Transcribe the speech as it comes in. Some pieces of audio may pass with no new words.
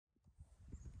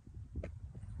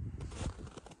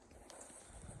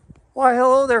Why,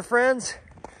 hello there, friends.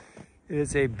 It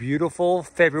is a beautiful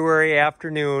February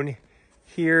afternoon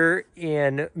here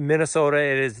in Minnesota.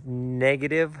 It is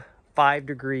 -5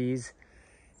 degrees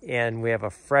and we have a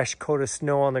fresh coat of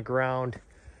snow on the ground.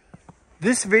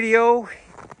 This video,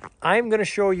 I'm going to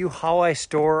show you how I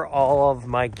store all of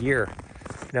my gear.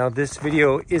 Now, this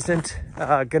video isn't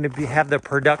going to have the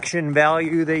production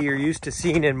value that you're used to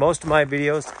seeing in most of my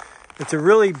videos. It's a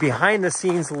really behind the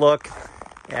scenes look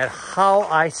at how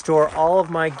I store all of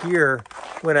my gear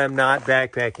when I'm not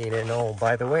backpacking. And oh,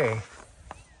 by the way,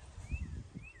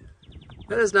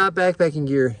 that is not backpacking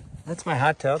gear. That's my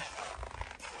hot tub.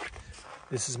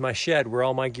 This is my shed where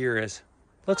all my gear is.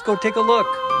 Let's go take a look.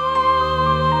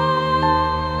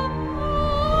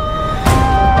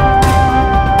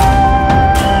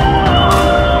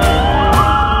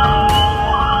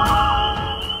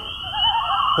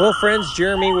 Hello friends,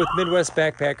 Jeremy with Midwest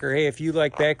Backpacker. Hey, if you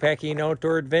like backpacking,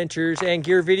 outdoor adventures, and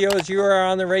gear videos, you are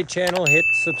on the right channel. Hit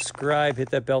subscribe, hit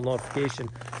that bell notification.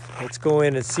 Let's go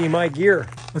in and see my gear.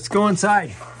 Let's go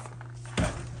inside.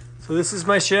 So this is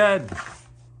my shed.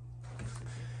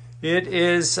 It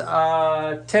is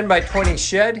a 10 by 20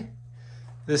 shed.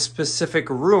 This specific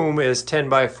room is 10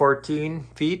 by 14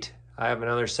 feet. I have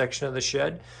another section of the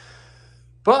shed.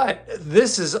 But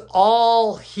this is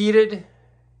all heated,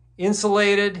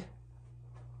 insulated.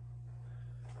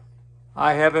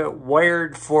 I have it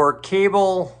wired for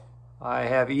cable. I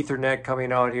have Ethernet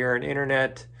coming out here and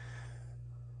internet.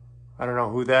 I don't know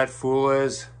who that fool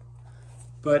is.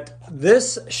 But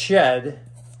this shed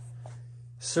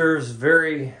serves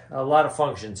a lot of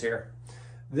functions here.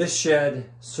 This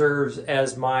shed serves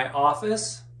as my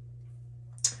office.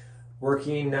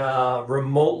 Working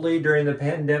remotely during the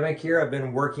pandemic here. I've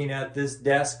been working at this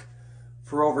desk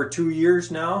for over 2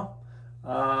 years now.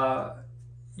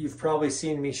 You've probably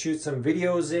seen me shoot some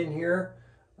videos in here,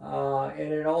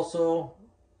 and it also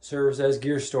serves as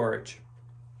gear storage.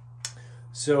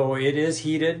 So it is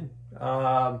heated.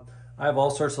 I have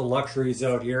all sorts of luxuries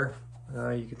out here.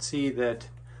 You can see that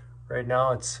right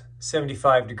now it's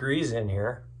 75 degrees in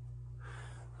here.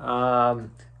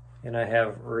 And I have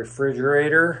a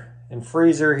refrigerator and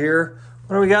freezer here.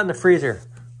 What do we got in the freezer?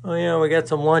 Oh yeah, we got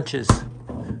some lunches.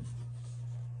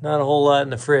 Not a whole lot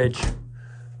in the fridge.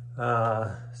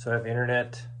 So I have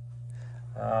internet,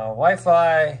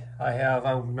 Wi-Fi.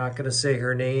 I'm not going to say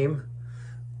her name,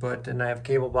 but then I have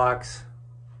cable box,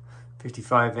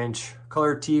 55-inch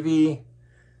color TV,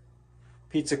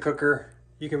 pizza cooker.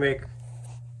 You can make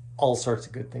all sorts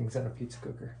of good things on a pizza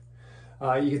cooker.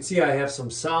 You can see I have some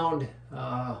sound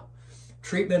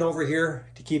treatment over here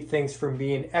to keep things from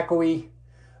being echoey.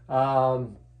 And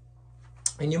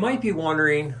you might be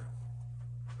wondering,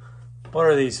 what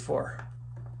are these for?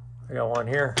 I got one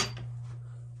here,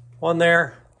 one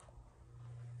there.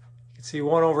 You can see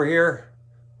one over here,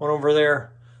 one over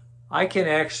there. I can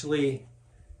actually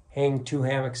hang 2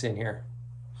 hammocks in here.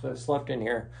 So I slept in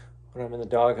here when I'm in the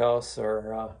doghouse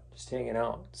or just hanging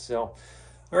out. So,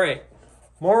 all right,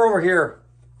 more over here.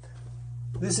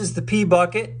 This is the pea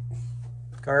bucket,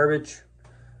 garbage,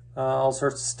 all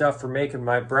sorts of stuff for making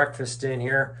my breakfast in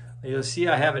here. You'll see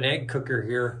I have an egg cooker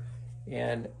here,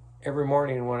 and every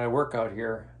morning when I work out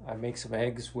here, I make some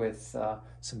eggs with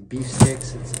some beef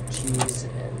sticks and some cheese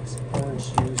and some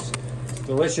orange juice. It's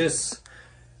delicious.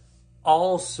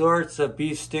 All sorts of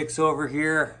beef sticks over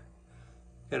here.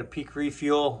 Got a peak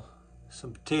refuel,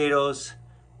 some potatoes,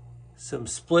 some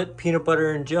split peanut butter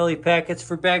and jelly packets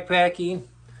for backpacking.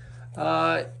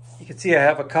 You can see I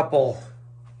have a couple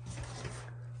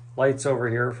lights over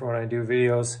here for when I do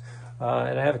videos.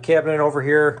 And I have a cabinet over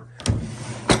here.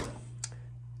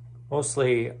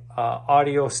 Mostly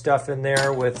audio stuff in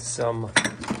there with some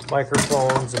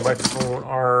microphones and microphone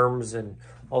arms and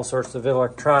all sorts of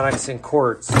electronics and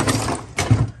cords.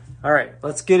 All right,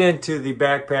 let's get into the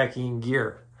backpacking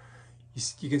gear.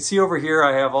 You can see over here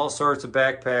I have all sorts of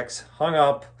backpacks hung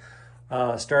up,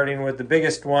 starting with the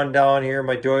biggest one down here,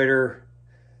 my Deuter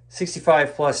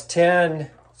 65 plus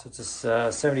 10. So it's a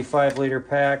 75 liter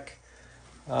pack.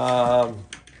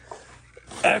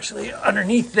 Actually,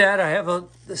 underneath that, I have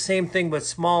the same thing, but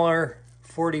smaller,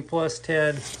 40 plus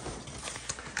 10.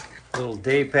 Little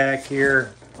day pack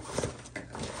here.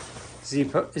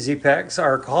 Zpacks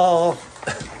alcohol.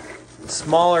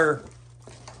 Smaller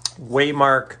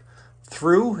Waymark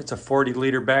through. It's a 40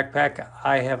 liter backpack.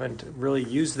 I haven't really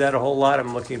used that a whole lot.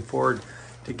 I'm looking forward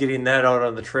to getting that out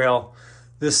on the trail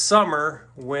this summer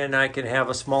when I can have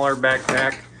a smaller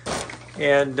backpack.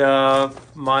 And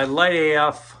my Lite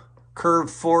AF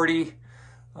Curve 40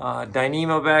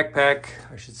 Dyneema backpack.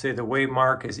 I should say the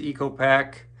Waymark is Eco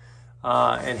Pack,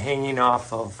 and hanging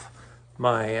off of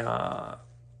my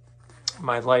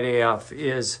my Lite AF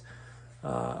is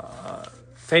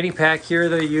fanny pack here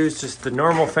that I use, just the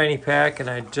normal fanny pack, and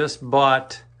I just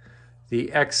bought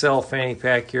the XL fanny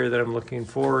pack here that I'm looking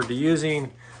forward to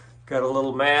using. Got a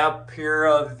little map here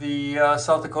of the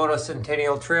South Dakota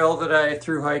Centennial Trail that I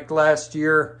thru hiked last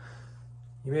year.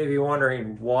 You may be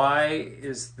wondering, why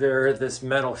is there this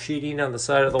metal sheeting on the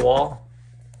side of the wall?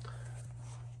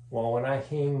 Well, when I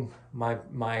hang my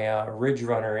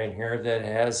Ridgerunner in here that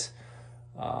has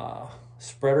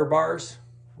spreader bars,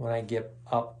 when I get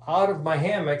up out of my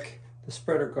hammock, the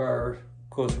spreader guard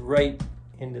goes right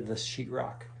into the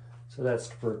sheetrock. So that's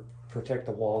to protect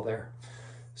the wall there.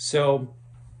 So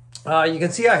you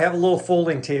can see I have a little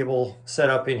folding table set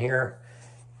up in here.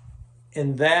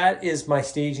 And that is my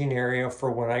staging area for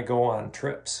when I go on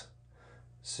trips.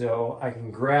 So I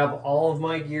can grab all of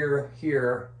my gear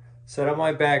here, set up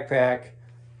my backpack,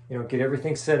 you know, get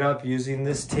everything set up using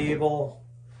this table,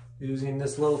 using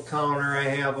this little counter I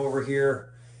have over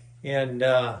here, and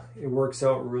it works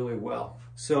out really well.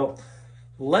 So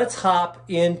let's hop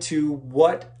into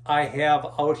what I have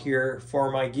out here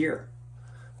for my gear.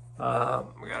 We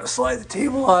gotta slide the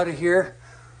table out of here.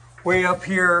 Way up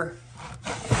here,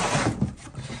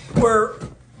 where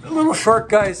little short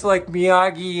guys like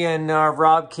Miyagi and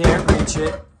Rob can't reach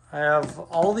it, I have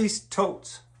all these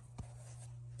totes.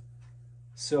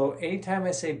 So anytime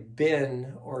I say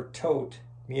bin or tote,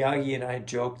 Miyagi and I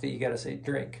joke that you gotta say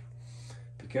drink,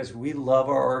 because we love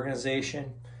our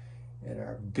organization and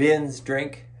our bins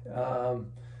drink.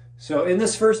 So in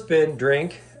this first bin,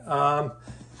 drink, all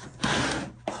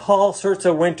sorts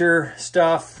of winter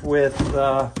stuff with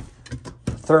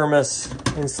thermos,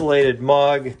 insulated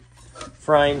mug,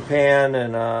 frying pan,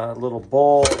 and a little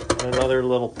bowl, and another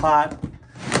little pot.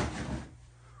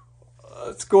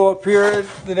 Let's go up here.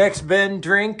 The next bin,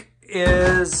 drink,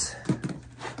 is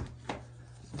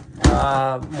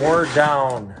more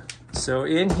down. So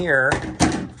in here,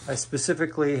 I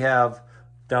specifically have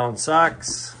down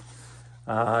socks,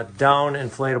 down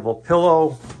inflatable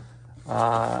pillow,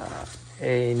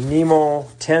 a Nemo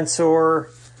Tensor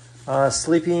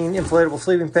inflatable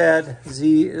sleeping pad,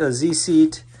 Z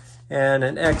seat, and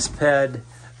an X-Ped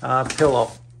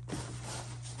pillow.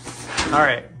 All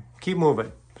right, keep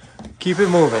moving. Keep it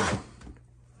moving.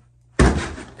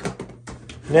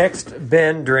 Next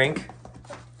bin, drink.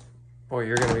 Boy,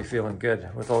 you're gonna be feeling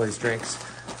good with all these drinks.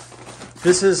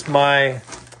 This is my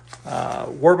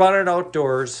Warbonnet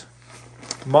Outdoors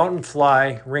Mountain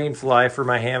Fly, Rain Fly for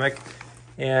my hammock,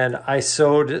 and I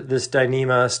sewed this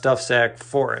Dyneema stuff sack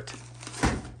for it.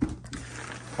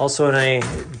 Also in a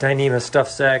Dyneema stuff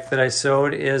sack that I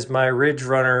sewed is my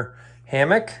Ridgerunner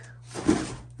hammock.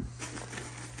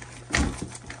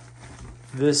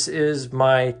 This is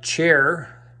my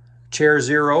chair, Chair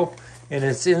Zero, and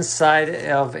it's inside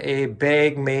of a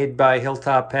bag made by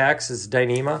Hilltop Packs. It's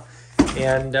Dyneema,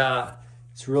 and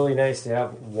it's really nice to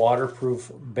have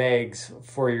waterproof bags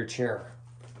for your chair,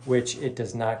 which it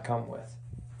does not come with.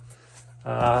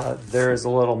 There's a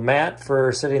little mat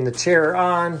for setting the chair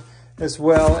on, as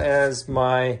well as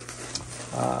my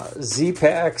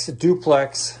Zpacks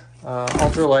Duplex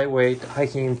ultra lightweight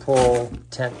hiking pole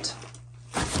tent.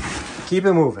 Keep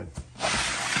it moving.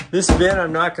 This bin,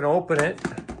 I'm not going to open it.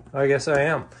 I guess I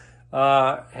am.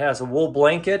 Has a wool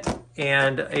blanket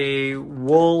and a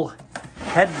wool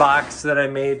head box that I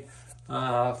made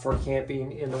for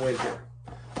camping in the winter.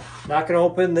 Not going to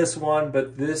open this one,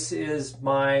 but this is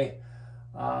my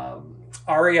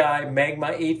REI Magma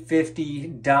 850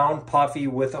 down puffy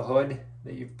with a hood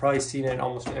that you've probably seen in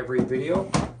almost every video.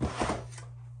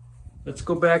 Let's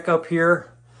go back up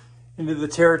here into the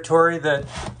territory that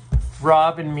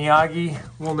Rob and Miyagi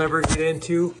will never get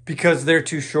into because they're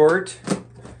too short.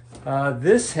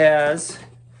 This has,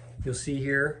 you'll see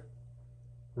here,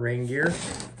 rain gear.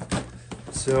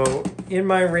 So in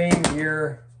my rain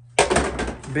gear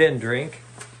bin, drink,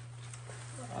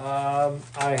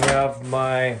 I have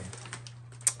my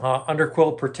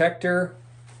underquilt protector.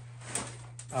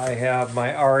 I have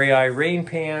my REI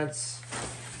Rainpants.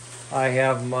 I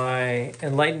have my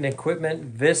Enlightened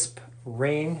Equipment Visp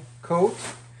raincoat,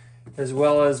 as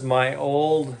well as my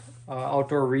old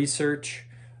Outdoor Research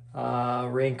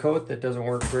raincoat that doesn't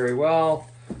work very well.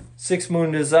 Six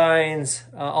Moon Designs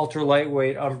ultra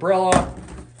lightweight umbrella,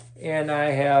 and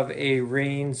I have a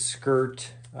rain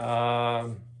skirt,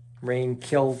 rain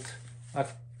kilt. I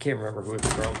can't remember who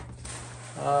it's from.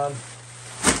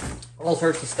 All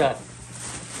sorts of stuff.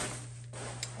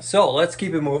 So let's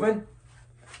keep it moving.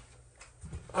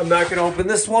 I'm not going to open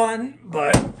this one,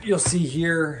 but you'll see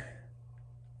here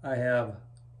I have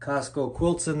COSCO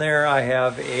quilts in there. I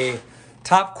have a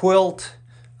top quilt.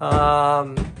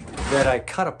 that I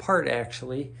cut apart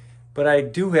actually, but I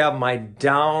do have my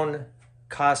down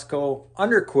COSCO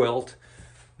underquilt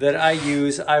that I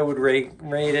use. I would rate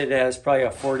it as probably a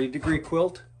 40-degree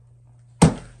quilt.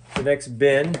 The next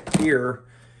bin here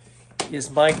is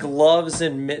my gloves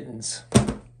and mittens.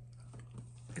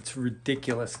 It's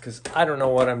ridiculous because I don't know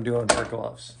what I'm doing for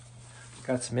gloves.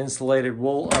 Got some insulated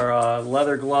wool or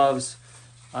leather gloves.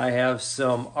 I have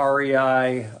some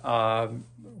REI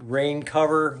rain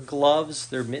cover gloves.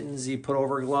 They're mittens you put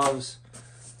over gloves.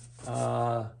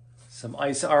 Some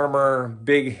ice armor,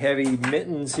 big heavy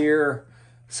mittens here.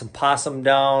 Some possum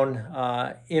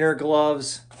down inner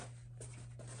gloves.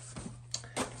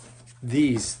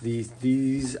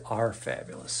 These are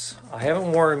fabulous. I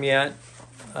haven't worn them yet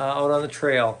out on the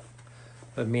trail,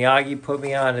 but Miyagi put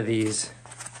me onto these.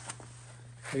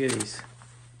 Look at these.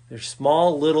 They're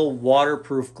small little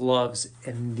waterproof gloves,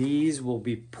 and these will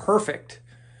be perfect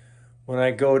when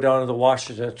I go down to the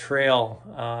Washita Trail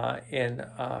in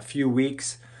a few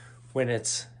weeks when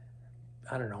it's,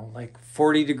 I don't know, like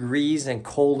 40 degrees and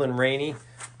cold and rainy.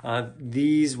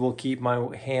 These will keep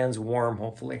my hands warm,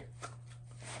 hopefully.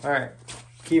 All right,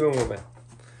 keep it moving.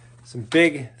 Some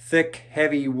big, thick,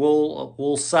 heavy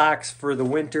wool socks for the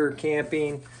winter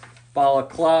camping.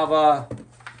 Balaclava.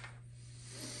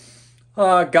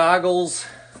 Goggles.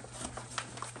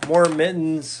 More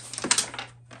mittens.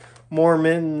 More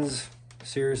mittens.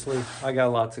 Seriously, I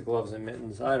got lots of gloves and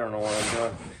mittens. I don't know what I'm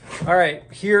doing. All right,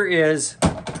 here is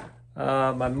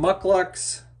my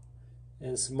mucklucks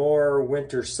and some more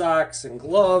winter socks and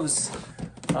gloves.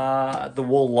 The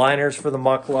wool liners for the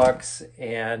mucklucks,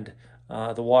 and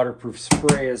the waterproof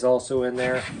spray is also in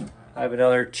there. I have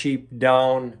another cheap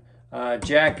down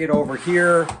jacket over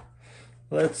here.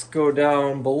 Let's go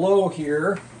down below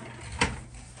here.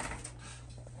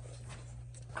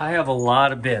 I have a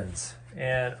lot of bins,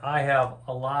 and I have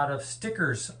a lot of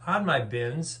stickers on my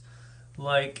bins,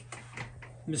 like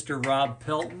Mr. Rob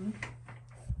Pelton,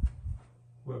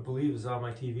 who I believe is on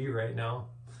my TV right now.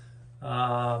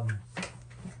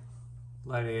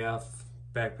 Lite AF,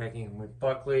 backpacking with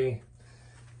Buckley.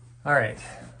 All right,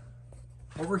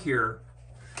 over here,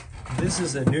 this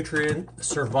is a nutrient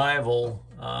survival.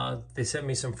 They sent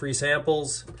me some free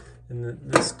samples in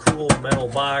this cool metal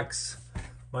box.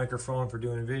 Microphone for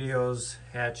doing videos,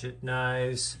 hatchet,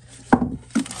 knives,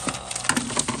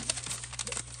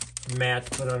 mat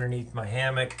to put underneath my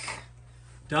hammock.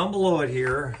 Down below it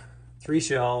here, 3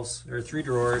 shelves, or 3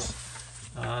 drawers.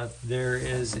 There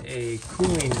is a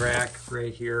cooling rack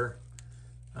right here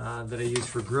that I use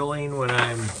for grilling when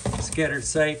I'm scattered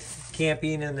site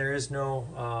camping and there is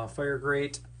no fire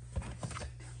grate.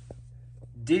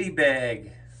 Ditty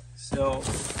bag. So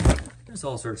there's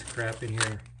all sorts of crap in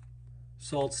here.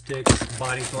 Salt sticks,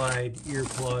 body glide,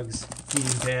 earplugs,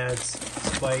 heating pads,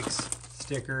 spikes,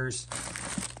 stickers,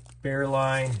 bear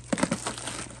line,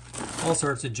 all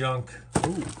sorts of junk.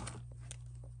 Ooh.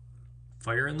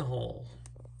 Fire in the hole.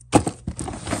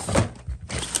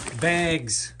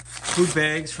 Bags, food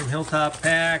bags from Hilltop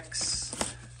Packs,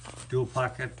 dual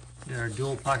pocket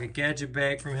gadget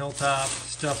bag from Hilltop,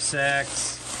 stuffed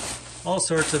sacks, all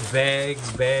sorts of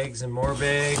bags and more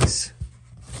bags.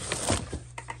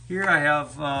 Here I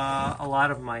have a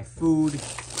lot of my food,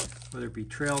 whether it be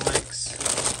trail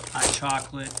mix, hot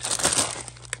chocolate,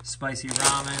 spicy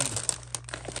ramen,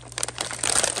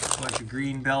 a bunch of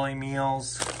green belly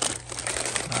meals,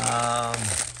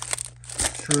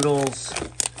 strudels,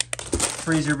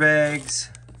 freezer bags,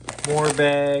 more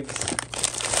bags,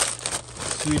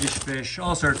 Swedish fish,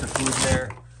 all sorts of food there.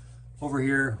 Over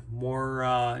here,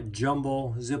 more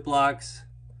jumbo Ziplocs,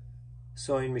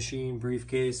 sewing machine,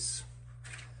 briefcase.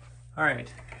 All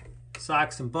right,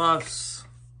 socks and buffs.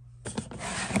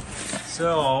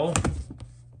 So,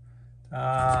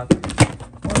 I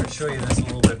want to show you this a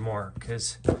little bit more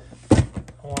because I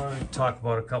want to talk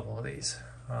about a couple of these.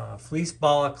 Fleece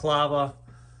balaclava.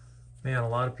 Man, a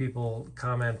lot of people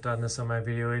comment on this on my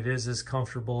video. It is as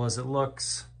comfortable as it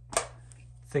looks.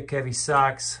 Thick, heavy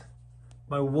socks.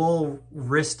 My wool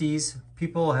wristies.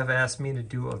 People have asked me to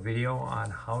do a video on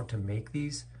how to make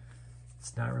these.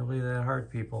 It's not really that hard,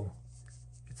 people.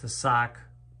 It's a sock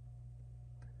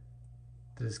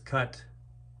that is cut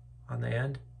on the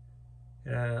end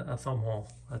and a thumb hole.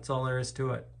 That's all there is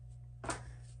to it.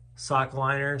 Sock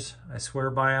liners, I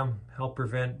swear by them, help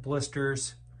prevent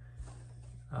blisters.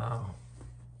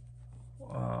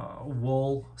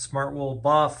 Wool, smart wool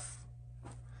buff,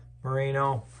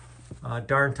 merino,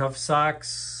 darn tough socks,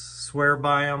 swear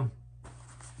by them.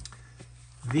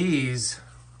 These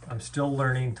I'm still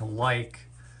learning to like,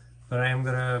 but I am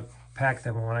gonna pack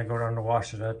them when I go down to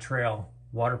Washita Trail.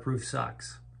 Waterproof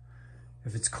socks.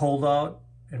 If it's cold out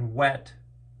and wet,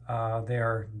 they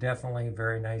are definitely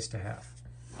very nice to have.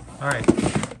 All right,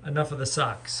 enough of the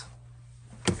socks.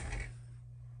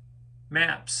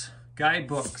 Maps,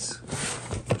 guidebooks.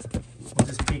 We'll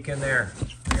just peek in there.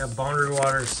 We have Boundary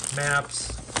Waters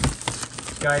maps,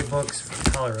 guidebooks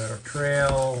for Colorado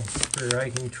Trail, for your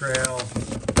hiking trail,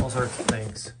 all sorts of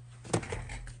things.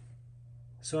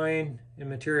 Sewing and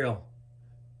material.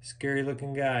 Scary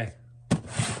looking guy.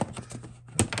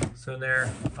 So in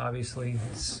there, obviously,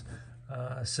 is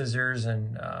scissors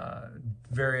and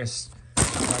various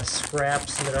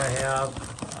scraps that I have,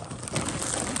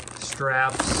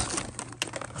 straps,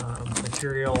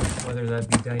 material, whether that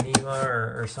be Dyneema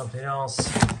or something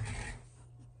else.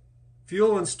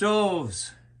 Fuel and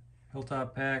stoves.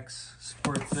 Hilltop packs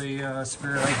support the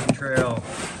Spirit hiking trail.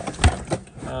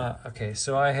 Okay,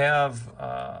 so I have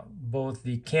both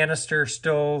the canister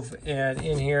stove, and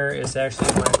in here is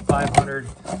actually my 500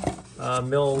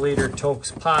 milliliter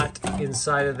Toaks pot.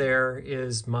 Inside of there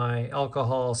is my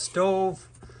alcohol stove.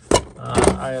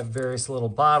 I have various little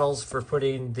bottles for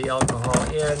putting the alcohol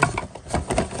in.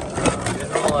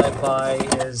 And all I buy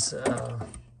is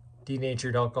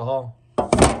denatured alcohol,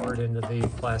 poured into the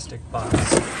plastic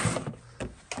box.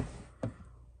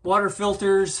 Water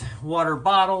filters, water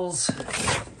bottles,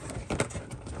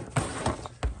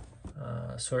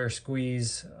 Sawyer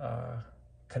Squeeze,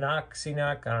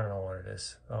 CNOC, I don't know what it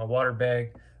is, water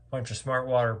bag, bunch of smart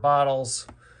water bottles,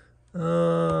 I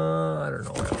don't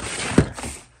know what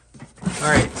else. All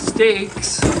right,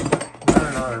 steaks,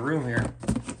 running out of room here.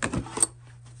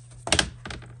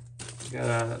 Got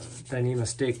a Dyneema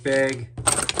steak bag,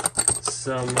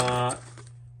 some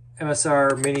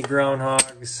MSR mini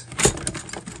groundhogs,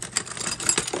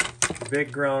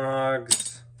 big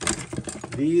groundhogs.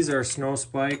 These are snow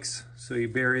spikes, so you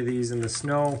bury these in the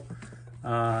snow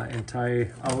and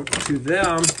tie out to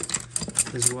them,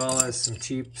 as well as some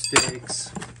cheap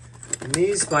stakes. And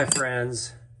these, my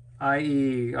friends,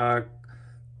 i.e.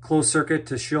 closed circuit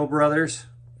to Shill Brothers.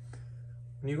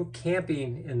 When you go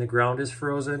camping and the ground is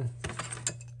frozen,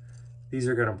 these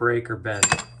are gonna break or bend.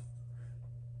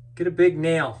 Get a big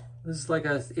nail. This is like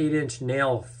an 8-inch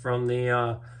nail from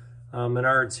the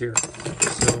Menards here.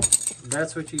 So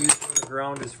that's what you use when the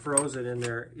ground is frozen and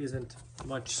there isn't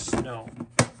much snow.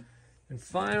 And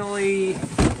finally,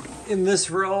 in this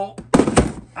row,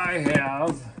 I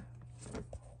have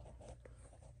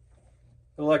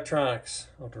electronics,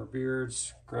 outdoor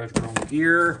beards, garage grown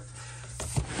gear.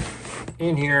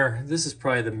 In here, this is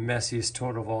probably the messiest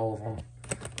tote of all of them.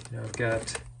 You know, I've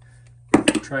got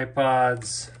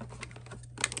tripods,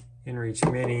 InReach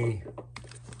Mini,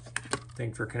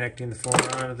 thing for connecting the phone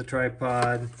onto the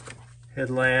tripod,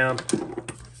 headlamp,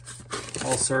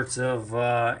 all sorts of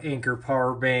Anker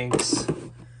power banks,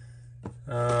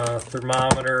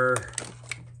 thermometer,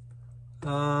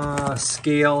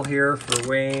 scale here for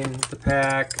weighing the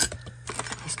pack.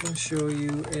 Just going to show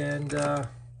you, and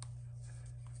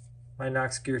my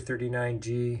Knox Gear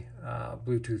 39G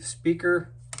Bluetooth speaker,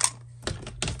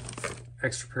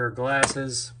 extra pair of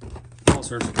glasses, all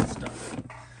sorts of good stuff.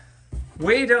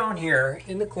 Way down here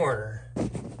in the corner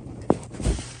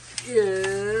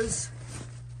is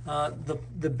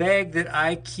the bag that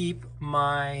I keep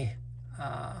my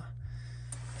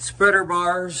spreader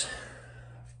bars,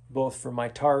 both for my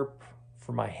tarp,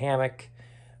 for my hammock.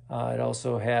 It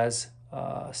also has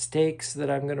stakes that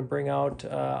I'm going to bring out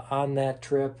on that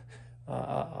trip,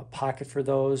 a pocket for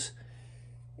those,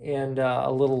 and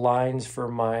little lines for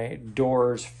my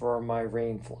doors for my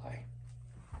rainfly.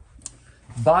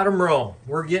 Bottom row,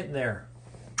 we're getting there.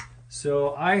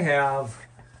 So I have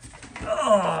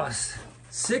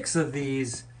 6 of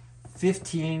these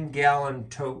 15-gallon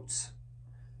totes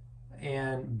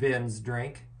and bins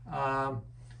drink.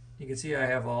 You can see I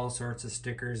have all sorts of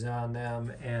stickers on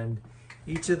them, and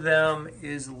each of them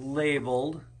is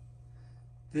labeled.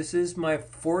 This is my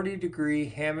 40-degree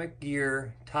hammock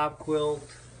gear top quilt,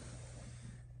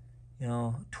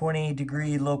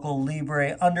 20-degree local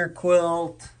Libre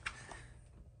underquilt,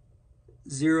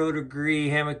 0-degree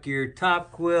hammock gear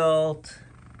top quilt,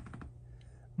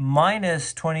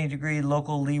 minus 20-degree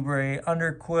local Libre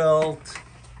underquilt,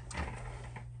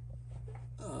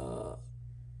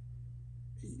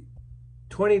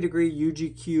 20-degree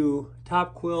UGQ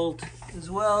top quilt, as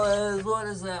well as, what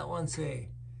does that one say?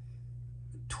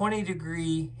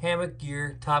 20-degree hammock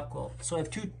gear top quilt. So I have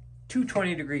two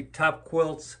 20-degree top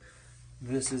quilts.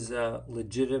 This is a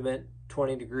legitimate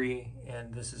 20-degree,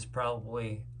 and this is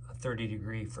probably a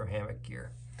 30-degree for hammock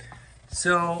gear.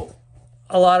 So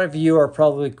a lot of you are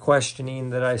probably questioning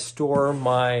that I store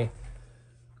my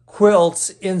quilts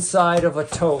inside of a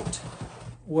tote.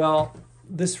 Well,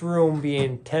 this room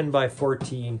being 10 by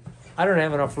 14, I don't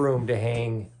have enough room to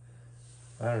hang,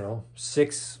 I don't know,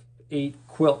 6, 8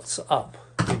 quilts up.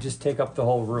 They just take up the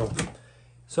whole room.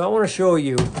 So I want to show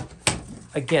you,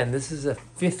 again, this is a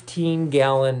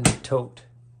 15-gallon tote.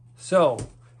 So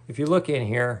if you look in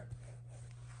here,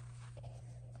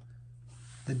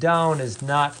 the down is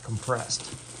not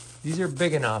compressed. These are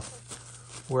big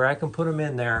enough where I can put them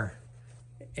in there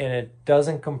and it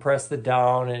doesn't compress the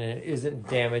down and it isn't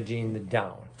damaging the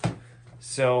down.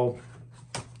 So,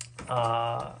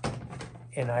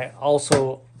 and I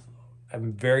also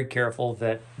am very careful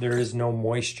that there is no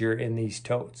moisture in these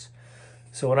totes.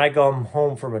 So when I come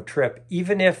home from a trip,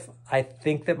 even if I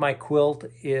think that my quilt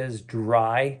is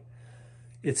dry,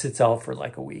 it sits out for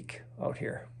like a week out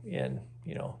here in,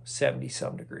 you know, 70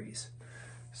 some degrees.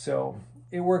 So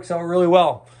it works out really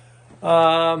well.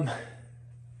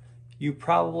 You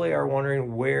probably are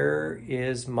wondering, where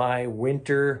is my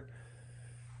winter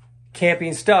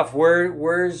camping stuff?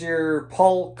 Where's your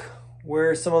pulk?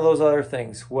 Where's some of those other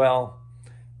things? Well,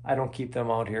 I don't keep them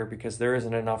out here because there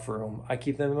isn't enough room. I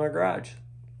keep them in my garage.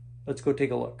 Let's go take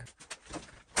a look.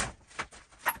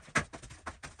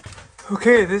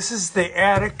 Okay, this is the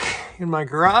attic in my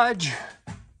garage.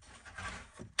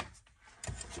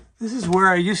 This is where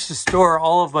I used to store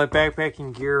all of my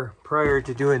backpacking gear prior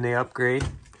to doing the upgrade.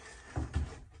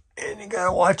 And you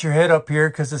gotta watch your head up here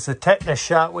because it's a tetanus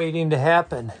shot waiting to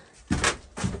happen.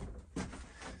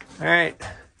 All right,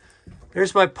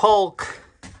 there's my pulk.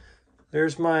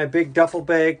 There's my big duffel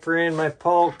bag for in my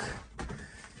pulk.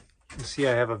 You see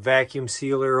I have a vacuum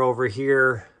sealer over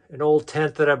here. An old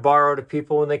tent that I borrow to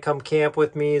people when they come camp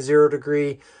with me, 0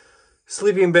 degree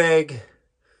sleeping bag.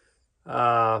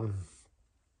 An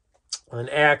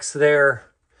axe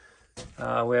there.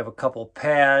 We have a couple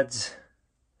pads.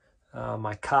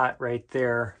 My cot right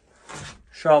there.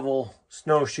 Shovel,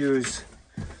 snowshoes.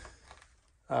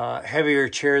 Heavier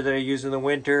chair that I use in the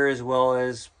winter, as well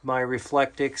as my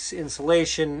Reflectix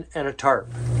insulation and a tarp.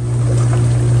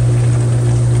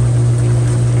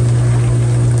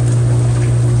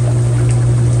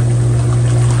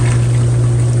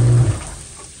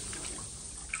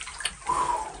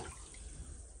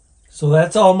 So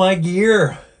that's all my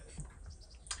gear.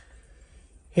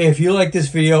 Hey, if you like this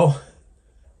video,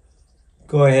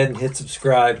 go ahead and hit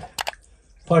subscribe.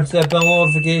 Punch that bell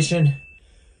notification.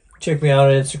 Check me out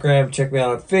on Instagram. Check me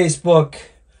out on Facebook.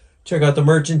 Check out the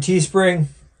merch in Teespring.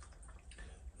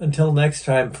 Until next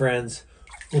time, friends,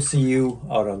 we'll see you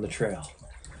out on the trail.